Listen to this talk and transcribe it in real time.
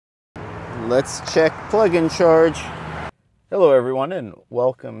Let's check plug-in charge. Hello everyone and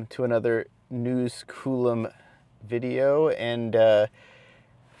welcome to another News Coolum video. And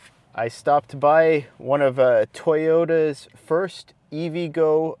I stopped by one of Toyota's first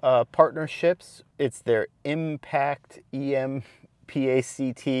EVgo partnerships. It's their Empact,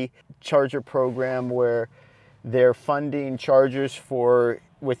 E-M-P-A-C-T charger program, where they're funding chargers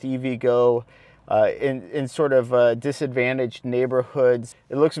with EVgo in sort of disadvantaged neighborhoods.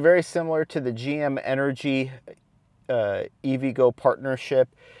 It looks very similar to the GM Energy EVgo partnership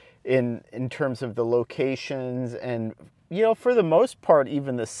in terms of the locations and, you know, for the most part,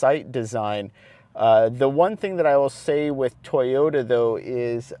 even the site design. The one thing that I will say with Toyota, though,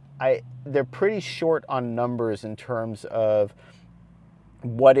 is they're pretty short on numbers in terms of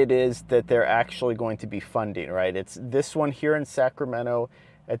what it is that they're actually going to be funding, right? It's this one here in Sacramento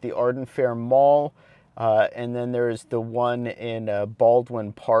at the Arden Fair Mall, and then there's the one in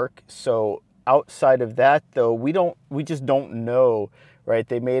Baldwin Park. So outside of that, though, we just don't know, right?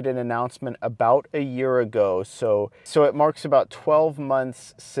 They made an announcement about a year ago, so it marks about 12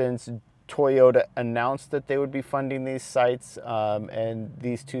 months since Toyota announced that they would be funding these sites, and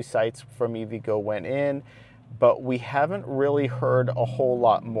these two sites from EVgo went in. But we haven't really heard a whole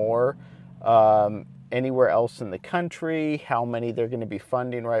lot more anywhere else in the country, how many they're going to be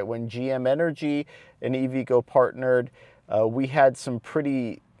funding, right? When GM Energy and EVgo partnered, we had some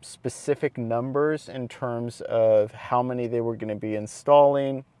pretty specific numbers in terms of how many they were going to be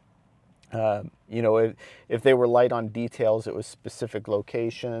installing. You know, if they were light on details, it was specific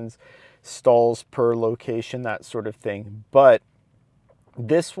locations, stalls per location, that sort of thing. But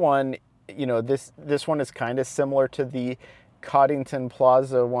this one, you know, this one is kind of similar to the Coddington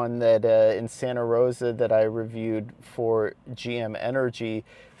Plaza one that in Santa Rosa that I reviewed for GM Energy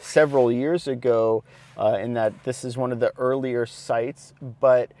several years ago, in that this is one of the earlier sites,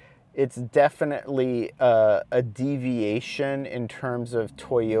 but it's definitely a deviation in terms of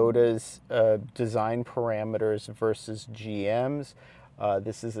Toyota's design parameters versus GM's.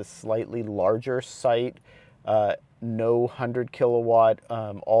 This is a slightly larger site, no 100 kilowatt,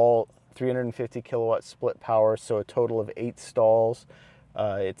 all 350 kilowatt split power, so a total of 8 stalls.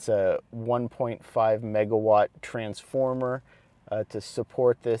 It's a 1.5 megawatt transformer to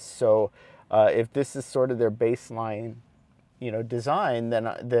support this. So if this is sort of their baseline, you know, design, then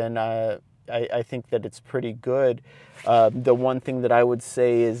I think that it's pretty good. The one thing that I would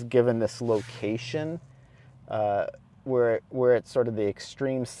say is, given this location, where it's sort of the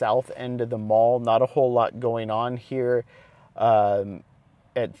extreme south end of the mall, not a whole lot going on here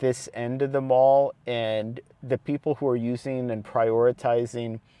at this end of the mall, and the people who are using and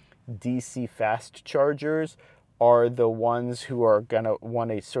prioritizing DC fast chargers are the ones who are gonna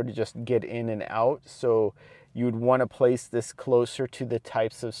want to sort of just get in and out. So you'd want to place this closer to the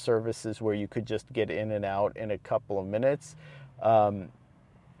types of services where you could just get in and out in a couple of minutes.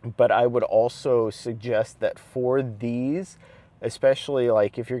 But I would also suggest that for these, especially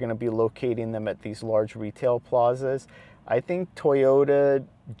like if you're going to be locating them at these large retail plazas, I think Toyota,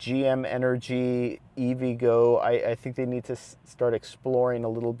 GM Energy, EVgo, I think they need to start exploring a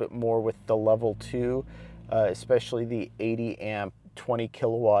little bit more with the level 2, especially the 80 amp, 20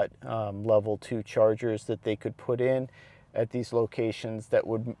 kilowatt level 2 chargers that they could put in at these locations that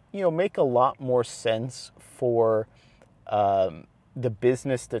would, you know, make a lot more sense for the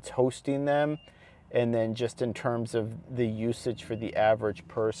business that's hosting them, and then just in terms of the usage for the average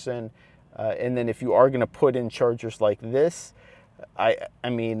person. And then if you are going to put in chargers like this, I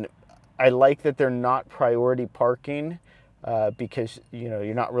mean, I like that they're not priority parking, because, you know,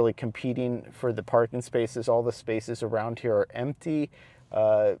 you're not really competing for the parking spaces. All the spaces around here are empty.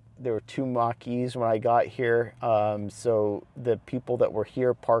 There were 2 Mach-E's when I got here, so the people that were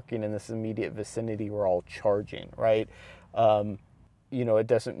here parking in this immediate vicinity were all charging, right? You know, it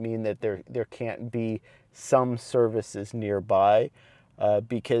doesn't mean that there can't be some services nearby,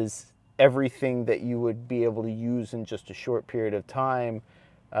 because everything that you would be able to use in just a short period of time,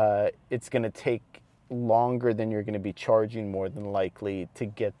 it's going to take longer than you're going to be charging, more than likely, to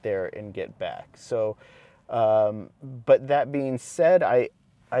get there and get back. So, but that being said, I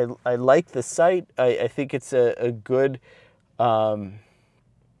like the site. I think it's a good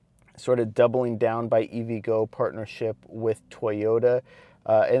sort of doubling down by EVgo partnership with Toyota.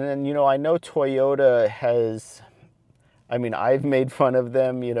 And then, you know, I know Toyota has, I mean, I've made fun of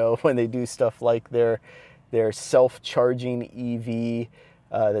them, you know, when they do stuff like their self-charging EV,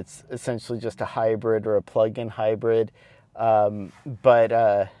 that's essentially just a hybrid or a plug-in hybrid.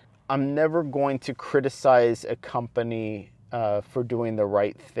 But I'm never going to criticize a company for doing the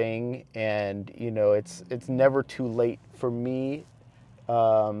right thing. And, you know, it's never too late for me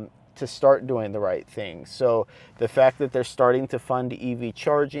to to start doing the right thing. So the fact that they're starting to fund EV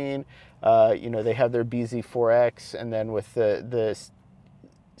charging, they have their BZ4X, and then with the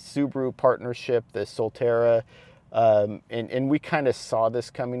Subaru partnership, the Solterra, and we kind of saw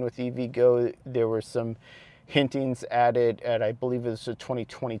this coming with EVgo. There were some hintings added at, I believe it was the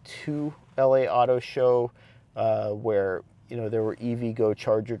 2022 LA Auto Show, where there were EVgo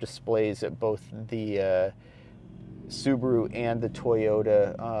charger displays at both the Subaru and the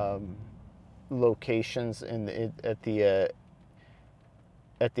Toyota locations at the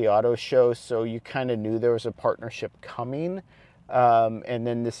auto show. So you kind of knew there was a partnership coming. And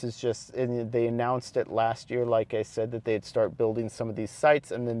then this is just, and they announced it last year, like I said, that they'd start building some of these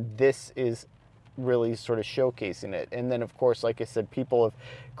sites, and then this is really sort of showcasing it. And then, of course, like I said, people have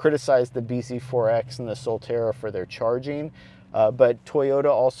criticized the BZ4X and the Solterra for their charging, but Toyota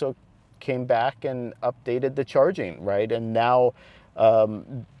also came back and updated the charging, right? And now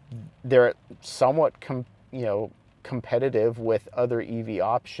they're somewhat competitive with other EV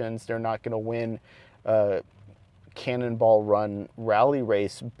options. They're not going to win cannonball run rally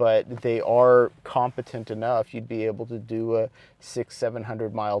race, but they are competent enough. You'd be able to do a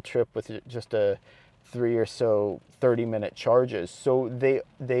 600-700 mile trip with just a 3 or so 30-minute charges. So they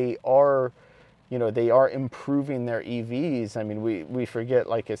are improving their EVs. I mean, we forget,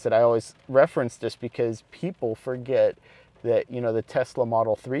 like I said, I always reference this because people forget that the Tesla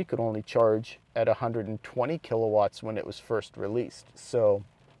Model 3 could only charge at 120 kilowatts when it was first released. So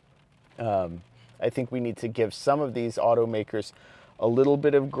I think we need to give some of these automakers a little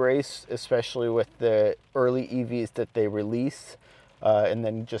bit of grace, especially with the early EVs that they release, and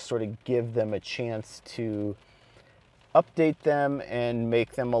then just sort of give them a chance to update them and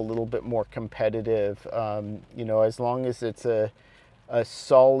make them a little bit more competitive. As long as it's a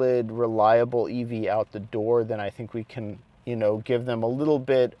solid, reliable EV out the door, then I think we can, give them a little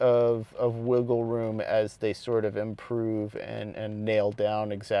bit of wiggle room as they sort of improve and nail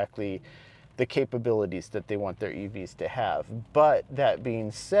down exactly the capabilities that they want their EVs to have. But that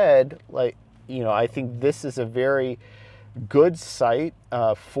being said, I think this is a very good site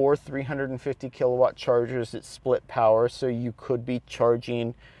for 350 kilowatt chargers at split power. So you could be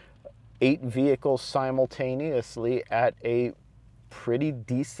charging 8 vehicles simultaneously at a pretty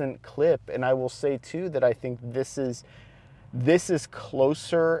decent clip. And I will say too that I think this is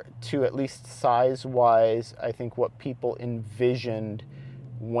closer to, at least size-wise, I think what people envisioned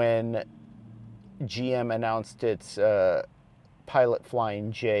when GM announced its Pilot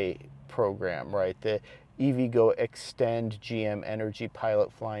Flying J program, right? The EVgo Extend GM Energy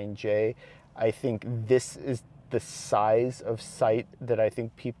Pilot Flying J. I think this is the size of site that I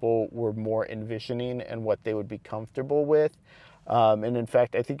think people were more envisioning and what they would be comfortable with. And in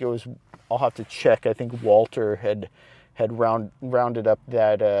fact, I think it was, I'll have to check, I think Walter had rounded up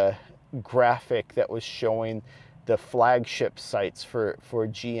that graphic that was showing the flagship sites for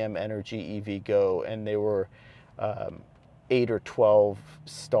GM Energy EVgo, and they were 8 or 12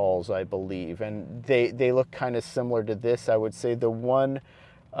 stalls, I believe, and they look kind of similar to this. I would say the one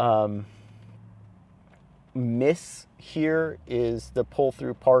miss here is the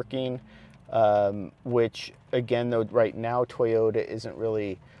pull-through parking, which again, though, right now Toyota isn't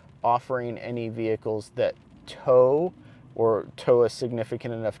really offering any vehicles that tow a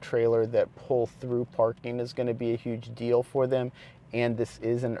significant enough trailer that pull-through parking is going to be a huge deal for them. And this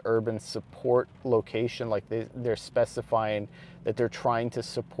is an urban support location. Like they're specifying that they're trying to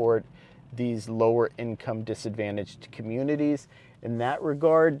support these lower income disadvantaged communities. In that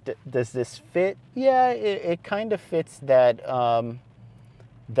regard, does this fit? Yeah, it kind of fits that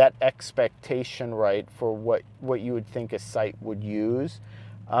that expectation, right, for what you would think a site would use,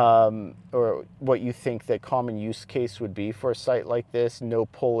 or what you think the common use case would be for a site like this. No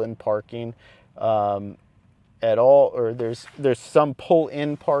pull-in parking at all, or there's some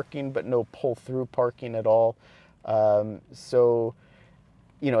pull-in parking but no pull-through parking at all. So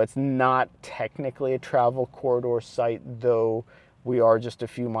it's not technically a travel corridor site, though we are just a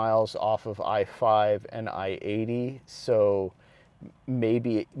few miles off of I-5 and I-80, so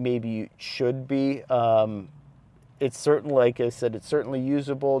maybe it should be. It's certainly, like I said, it's certainly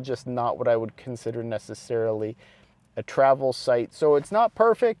usable, just not what I would consider necessarily a travel site. So it's not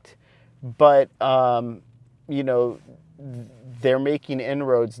perfect, but they're making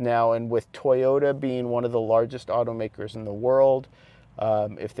inroads now, and with Toyota being one of the largest automakers in the world,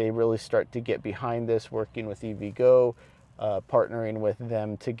 if they really start to get behind this, working with EVgo, partnering with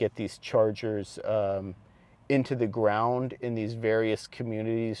them to get these chargers into the ground in these various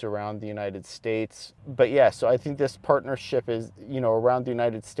communities around the United States. But yeah, so I think this partnership is, around the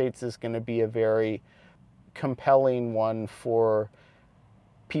United States is going to be a very compelling one for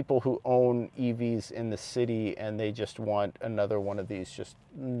people who own EVs in the city and they just want another one of these just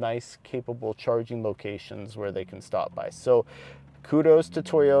nice, capable charging locations where they can stop by. So kudos to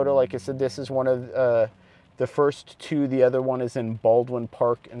Toyota. Like I said, this is one of the first two. The other one is in Baldwin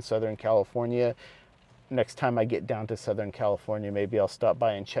Park in Southern California. Next time I get down to Southern California, maybe I'll stop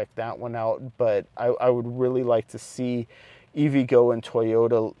by and check that one out. But I would really like to see EVgo and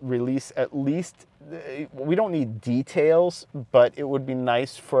Toyota release at least, we don't need details, but it would be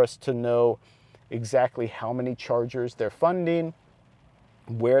nice for us to know exactly how many chargers they're funding,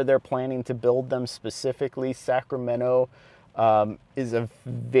 where they're planning to build them specifically. Sacramento is a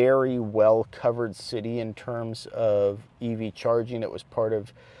very well covered city in terms of EV charging. It was part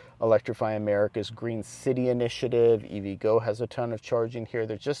of Electrify America's Green City Initiative. EVgo has a ton of charging here.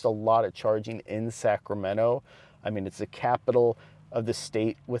 There's just a lot of charging in Sacramento. I mean, it's the capital of the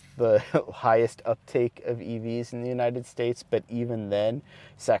state with the highest uptake of EVs in the United States, but even then,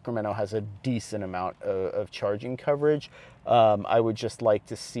 Sacramento has a decent amount of charging coverage. I would just like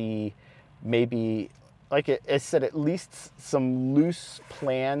to see maybe, like I said, at least some loose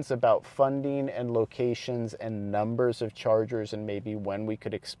plans about funding and locations and numbers of chargers and maybe when we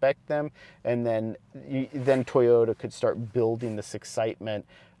could expect them. And then Toyota could start building this excitement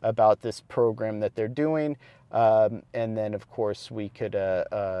about this program that they're doing. And then of course we could,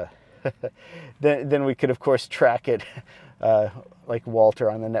 then we could of course track it like Walter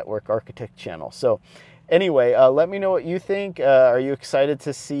on the Network Architect channel. So anyway, let me know what you think. Are you excited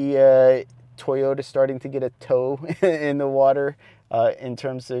to see Toyota starting to get a toe in the water in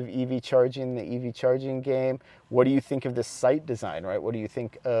terms of EV charging, the EV charging game? What do you think of the site design, right? What do you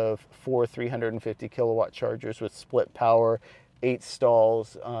think of 4 350 kilowatt chargers with split power, 8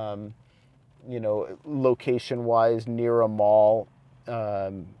 stalls, you know, location-wise near a mall,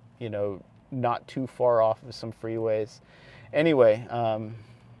 you know, not too far off of some freeways? Anyway,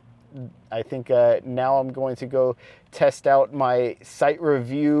 I think now I'm going to go test out my site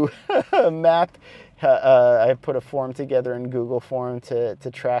review map. I put a form together in Google Form to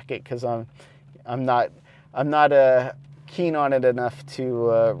track it because I'm not keen on it enough to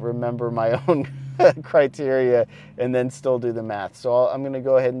remember my own criteria and then still do the math. So I'm going to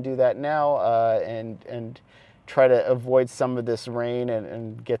go ahead and do that now and try to avoid some of this rain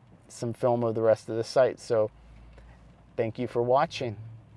and get some film of the rest of the site. So thank you for watching.